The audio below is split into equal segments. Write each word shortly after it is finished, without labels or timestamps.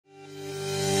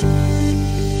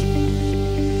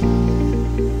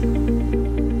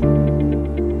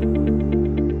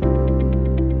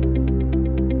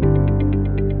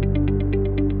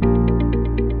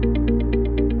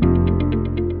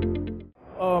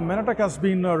Manatec has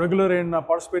been regular in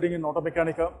participating in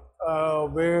Automechanika,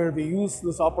 where we use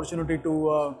this opportunity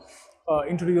to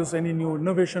introduce any new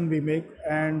innovation we make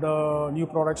and new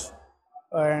products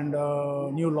and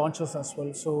new launches as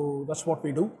well. So that's what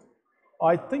we do.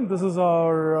 I think this is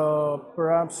our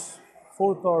perhaps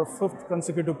fourth or fifth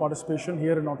consecutive participation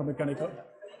here in Automechanika.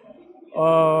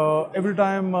 Every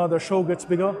time the show gets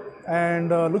bigger,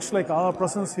 and looks like our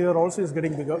presence here also is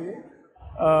getting bigger.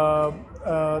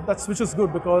 Which is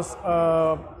good because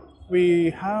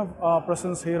we have our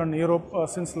presence here in Europe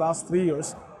since last 3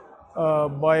 years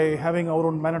by having our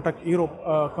own Manatec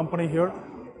Europe company here.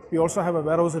 We also have a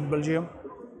warehouse in Belgium.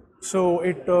 So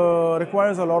it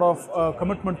requires a lot of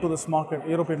commitment to this market,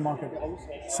 European market.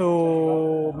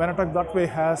 So Manatec that way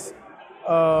has,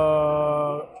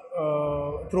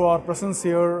 through our presence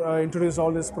here, introduced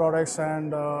all these products,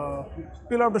 and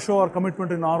we'll have to show our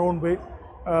commitment in our own way.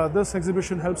 This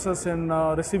exhibition helps us in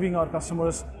receiving our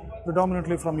customers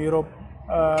predominantly from Europe.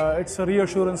 It's a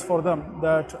reassurance for them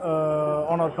that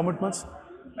on our commitments,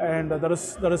 and that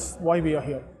is why we are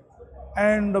here.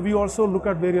 And we also look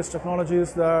at various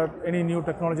technologies, that any new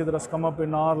technology that has come up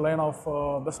in our line of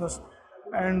business,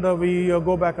 and we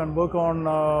go back and work on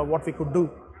what we could do,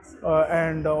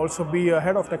 and also be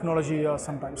ahead of technology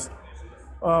sometimes.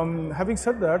 Having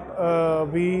said that,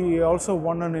 we also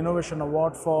won an innovation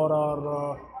award for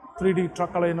our 3D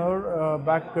truck aligner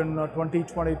back in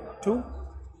 2022,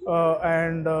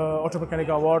 and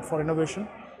Automechanika award for innovation,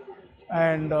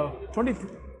 and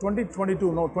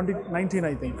 2019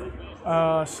 I think.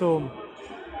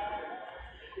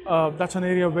 That's an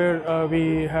area where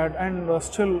we had, and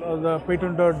still the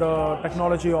patented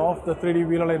technology of the 3D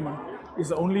wheel alignment is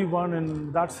the only one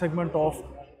in that segment of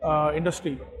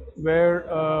industry where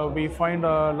we find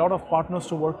a lot of partners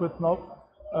to work with now,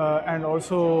 and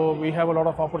also we have a lot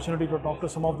of opportunity to talk to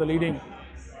some of the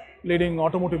leading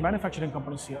automotive manufacturing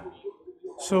companies here.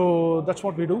 So that's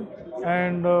what we do,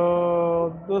 and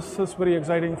this is very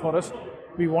exciting for us.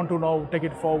 We want to now take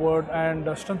it forward and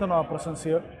strengthen our presence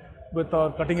here with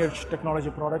our cutting-edge technology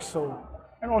products. So,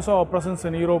 and also our presence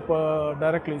in Europe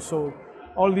directly. So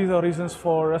all these are reasons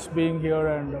for us being here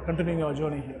and continuing our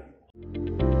journey here.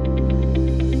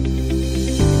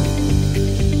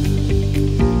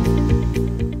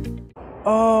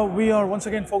 We are once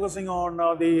again focusing on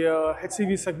the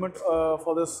HCV segment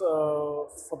for this.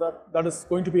 That is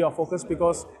going to be our focus,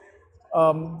 because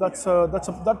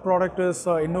that product is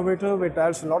innovative. It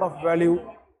adds a lot of value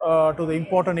to the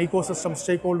important ecosystem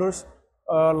stakeholders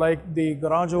like the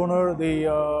garage owner, the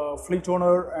fleet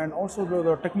owner, and also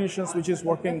the technicians which is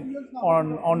working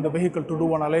on the vehicle to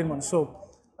do an alignment. So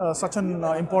such an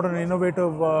important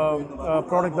innovative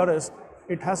product that is,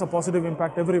 it has a positive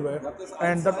impact everywhere,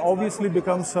 and that obviously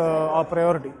becomes our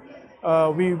priority.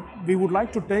 We would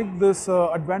like to take this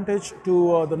advantage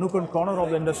to the nook and corner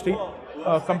of the industry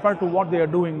compared to what they are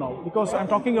doing now, because I'm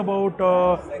talking about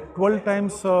 12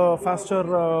 times faster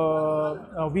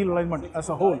wheel alignment as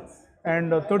a whole,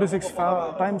 and 36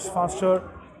 times faster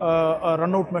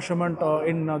run-out measurement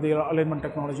in the alignment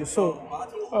technology. So,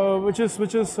 which is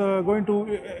going to,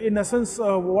 in essence,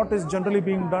 what is generally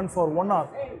being done for 1 hour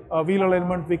wheel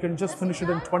alignment, we can just finish it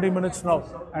in 20 minutes now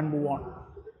and move on.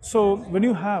 So when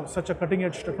you have such a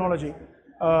cutting-edge technology,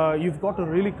 you've got to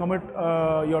really commit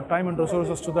your time and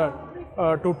resources to that,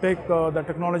 to take the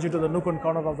technology to the nook and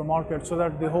corner of the market, so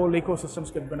that the whole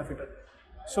ecosystems get benefited.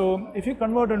 So if you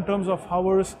convert in terms of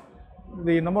hours,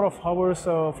 the number of hours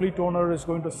a fleet owner is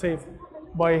going to save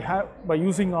by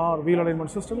using our wheel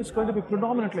alignment system is going to be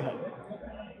predominantly high.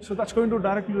 So that's going to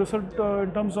directly result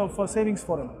in terms of savings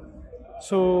for him.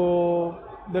 So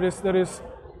there is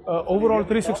overall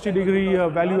 360-degree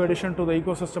value addition to the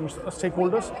ecosystem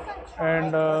stakeholders,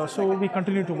 and so we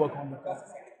continue to work on that.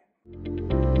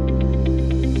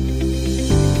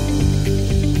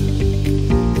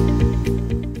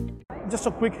 Just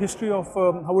a quick history of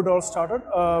how it all started.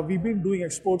 We've been doing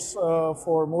exports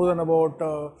for more than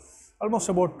almost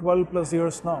about 12 plus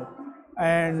years now,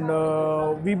 and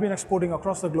we've been exporting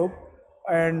across the globe,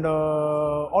 and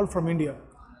all from India.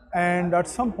 And at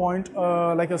some point,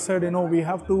 like I said, we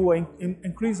have to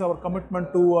increase our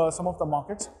commitment to some of the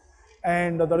markets,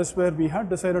 and that is where we had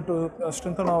decided to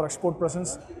strengthen our export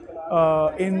presence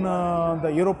in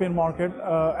the European market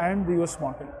and the US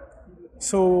market.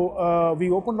 So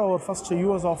we opened our first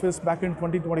US office back in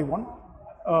 2021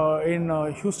 in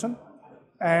Houston,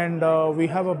 and we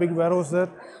have a big warehouse there.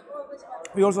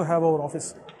 We also have our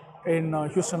office in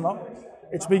Houston now.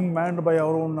 It's being manned by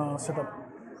our own setup.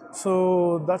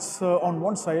 So that's on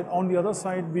one side. On the other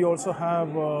side, we also have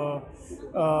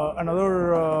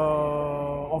another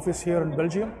office here in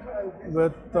Belgium,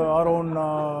 with our own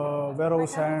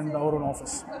warehouse and our own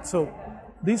office. So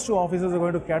these two offices are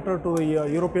going to cater to the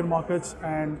European markets,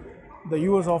 and the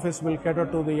US office will cater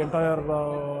to the entire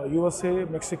USA,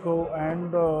 Mexico,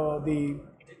 and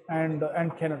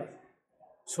and Canada.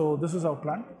 So this is our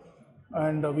plan,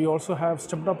 and we also have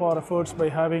stepped up our efforts by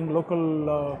having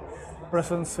local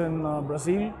presence in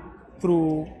Brazil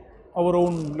through our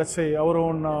own, let's say, our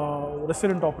own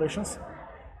resident operations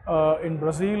in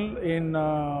Brazil, in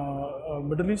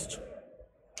Middle East,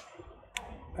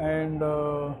 and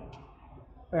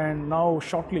now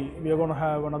shortly we are going to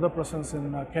have another presence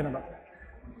in Canada.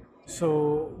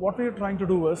 So what we are trying to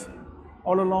do is,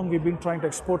 all along we've been trying to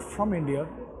export from India.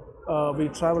 We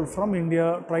travel from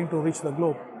India trying to reach the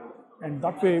globe, and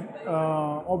that way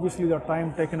obviously the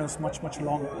time taken is much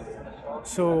longer.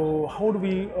 So how do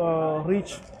we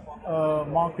reach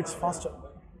markets faster?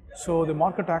 So the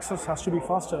market access has to be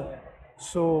faster.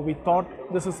 So we thought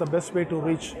this is the best way to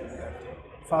reach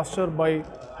faster by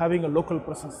having a local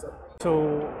presence there. So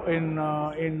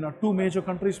in two major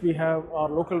countries we have our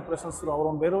local presence through our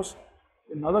own warehouse.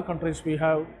 In other countries we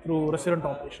have through resident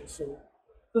operations. So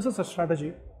this is a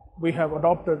strategy we have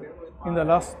adopted in the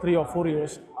last 3 or 4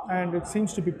 years, and it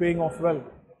seems to be paying off well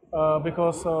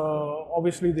because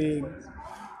obviously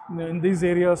in these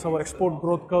areas our export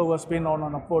growth curve has been on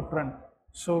an upward trend.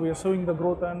 So we are seeing the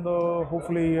growth, and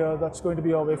hopefully that's going to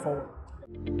be our way forward.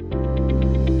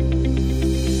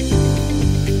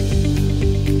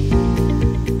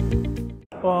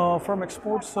 From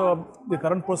exports, the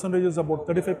current percentage is about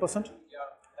 35%,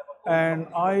 and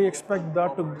I expect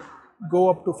that to go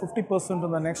up to 50%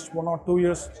 in the next 1 or 2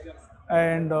 years.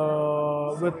 And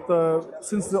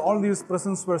since all these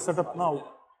presents were set up now,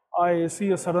 I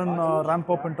see a sudden ramp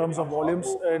up in terms of volumes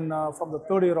from the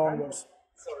third year onwards.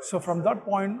 So from that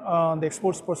point, the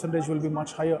exports percentage will be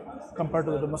much higher compared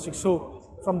to the domestic.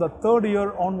 So from the third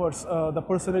year onwards, the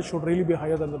percentage should really be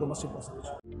higher than the domestic percentage.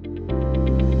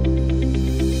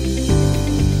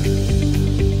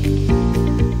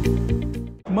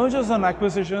 Mergers and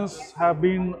acquisitions have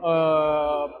been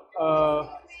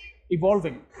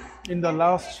evolving in the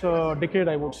last decade,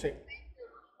 I would say.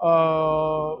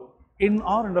 In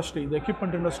our industry, the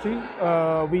equipment industry,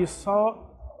 we saw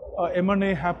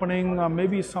M&A happening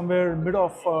maybe somewhere mid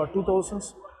of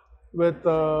 2000s, with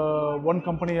one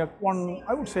company,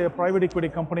 I would say a private equity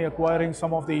company, acquiring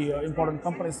some of the important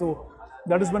companies. So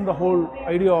that is when the whole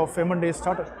idea of M&A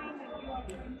started.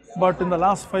 But in the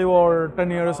last 5 or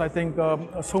 10 years, I think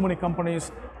so many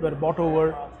companies were bought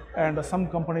over, and some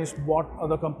companies bought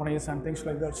other companies and things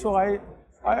like that. So I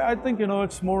think,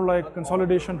 it's more like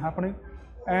consolidation happening,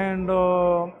 and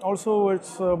also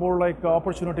it's more like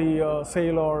opportunity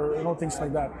sale, or things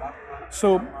like that.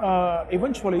 So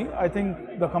eventually, I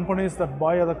think the companies that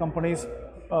buy other companies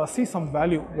see some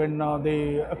value when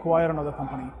they acquire another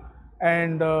company,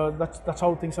 and that's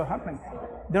how things are happening.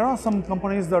 There are some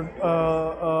companies that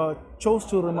chose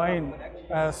to remain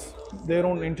as their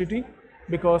own entity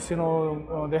because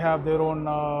they have their own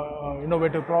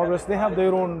innovative progress, they have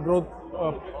their own growth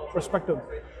perspective.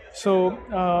 So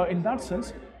in that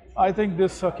sense, I think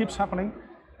this keeps happening.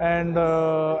 And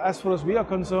as far as we are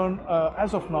concerned,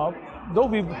 as of now, though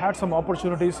we've had some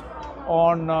opportunities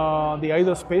on the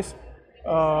either space,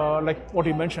 like what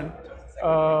you mentioned,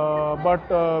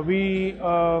 but we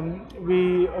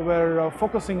were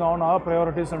focusing on our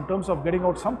priorities in terms of getting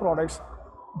out some products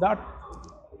that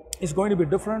is going to be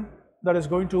different, that is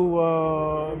going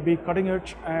to be cutting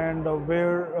edge, and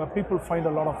where people find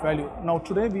a lot of value. Now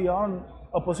today we are in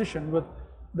a position with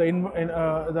the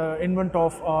invent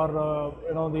of our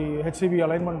the HCV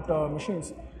alignment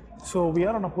machines. So we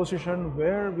are in a position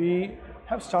where we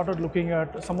have started looking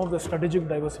at some of the strategic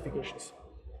diversifications,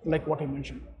 like what I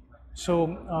mentioned.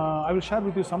 So I will share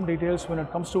with you some details when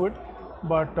it comes to it,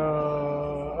 but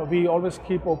we always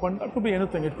keep open. It could be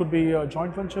anything. It could be a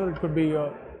joint venture, it could be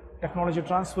a technology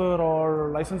transfer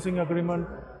or licensing agreement,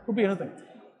 it could be anything.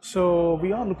 So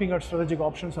we are looking at strategic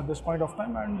options at this point of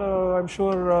time, and I'm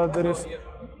sure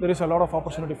there is a lot of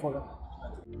opportunity for that.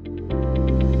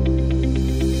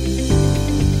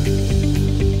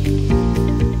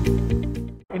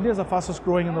 India is the fastest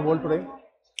growing in the world today.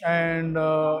 And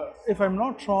if I'm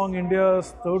not wrong,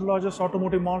 India's third largest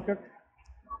automotive market,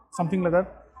 something like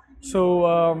that. So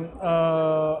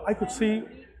I could see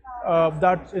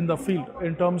that in the field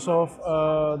in terms of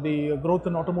the growth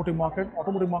in automotive market.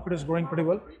 Automotive market is growing pretty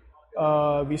well.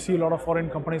 We see a lot of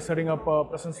foreign companies setting up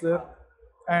presence there.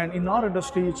 And in our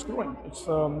industry, it's growing. It's,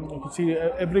 you can see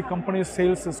every company's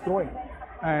sales is growing,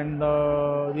 and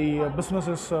the business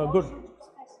is good.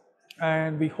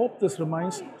 And we hope this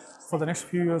remains for the next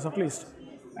few years at least.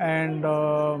 And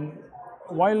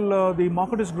while the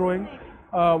market is growing,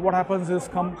 what happens is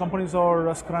companies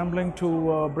are scrambling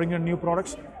to bring in new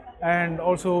products and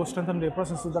also strengthen their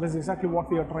presence. So that is exactly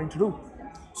what we are trying to do.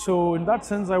 So in that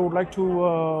sense, I would like to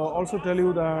also tell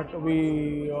you that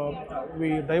we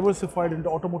diversified into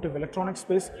automotive electronics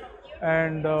space,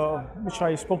 and which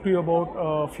I spoke to you about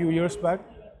a few years back.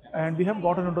 And we have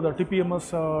gotten into the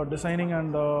TPMS designing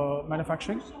and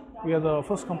manufacturing. We are the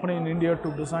first company in India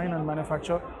to design and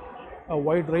manufacture a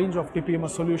wide range of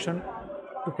TPMS solution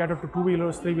to cater to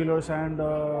two-wheelers, three-wheelers, and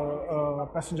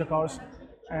passenger cars,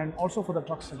 and also for the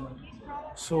truck segment.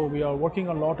 So we are working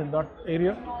a lot in that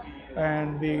area,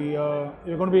 and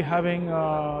we're going to be having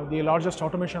the largest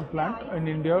automation plant in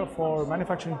India for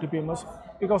manufacturing TPMS,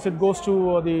 because it goes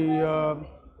to the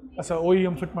as a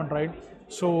OEM fitment, right?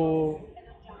 So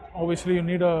obviously you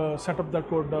need a setup that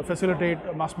could facilitate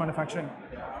mass manufacturing.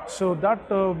 So that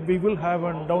we will have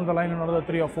down the line in another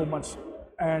 3 or 4 months.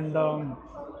 And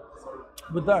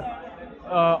with that,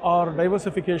 our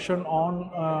diversification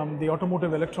on the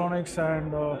automotive electronics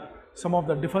and some of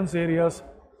the defense areas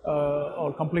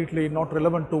are completely not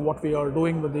relevant to what we are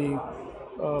doing with the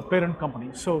parent company.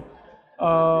 So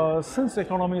since the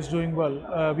economy is doing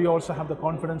well, we also have the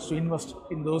confidence to invest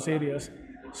in those areas.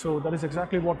 So that is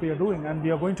exactly what we are doing, and we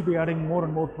are going to be adding more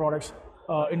and more products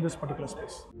in this particular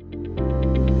space.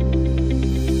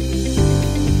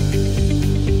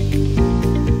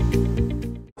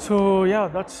 So yeah,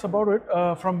 that's about it.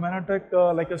 From Manatec,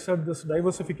 like I said, this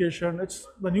diversification,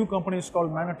 the new company is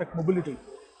called Manatec Mobility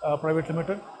Private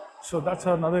Limited. So that's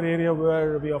another area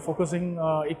where we are focusing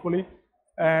equally,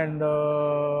 and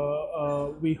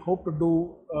we hope to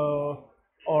do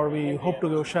or we hope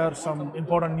to share some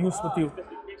important news with you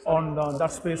on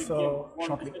that space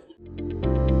shortly.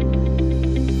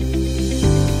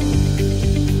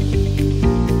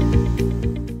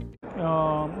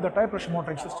 The tire pressure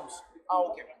monitoring systems.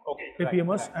 Okay.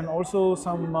 TPMS, and also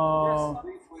some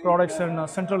products and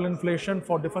central inflation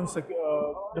for defense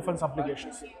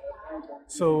applications.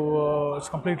 So it's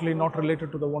completely not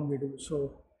related to the one we do.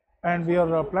 So, and we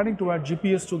are planning to add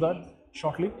GPS to that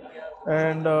shortly,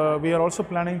 and we are also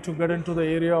planning to get into the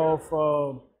area of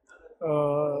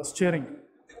steering,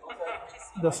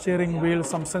 the steering wheel,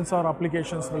 some sensor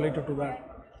applications related to that.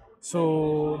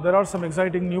 So there are some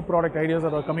exciting new product ideas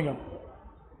that are coming up.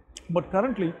 But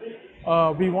currently,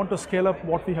 we want to scale up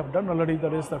what we have done already,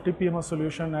 that is the TPMS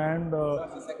solution and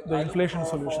the inflation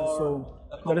solution. So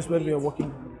that is where we are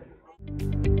working.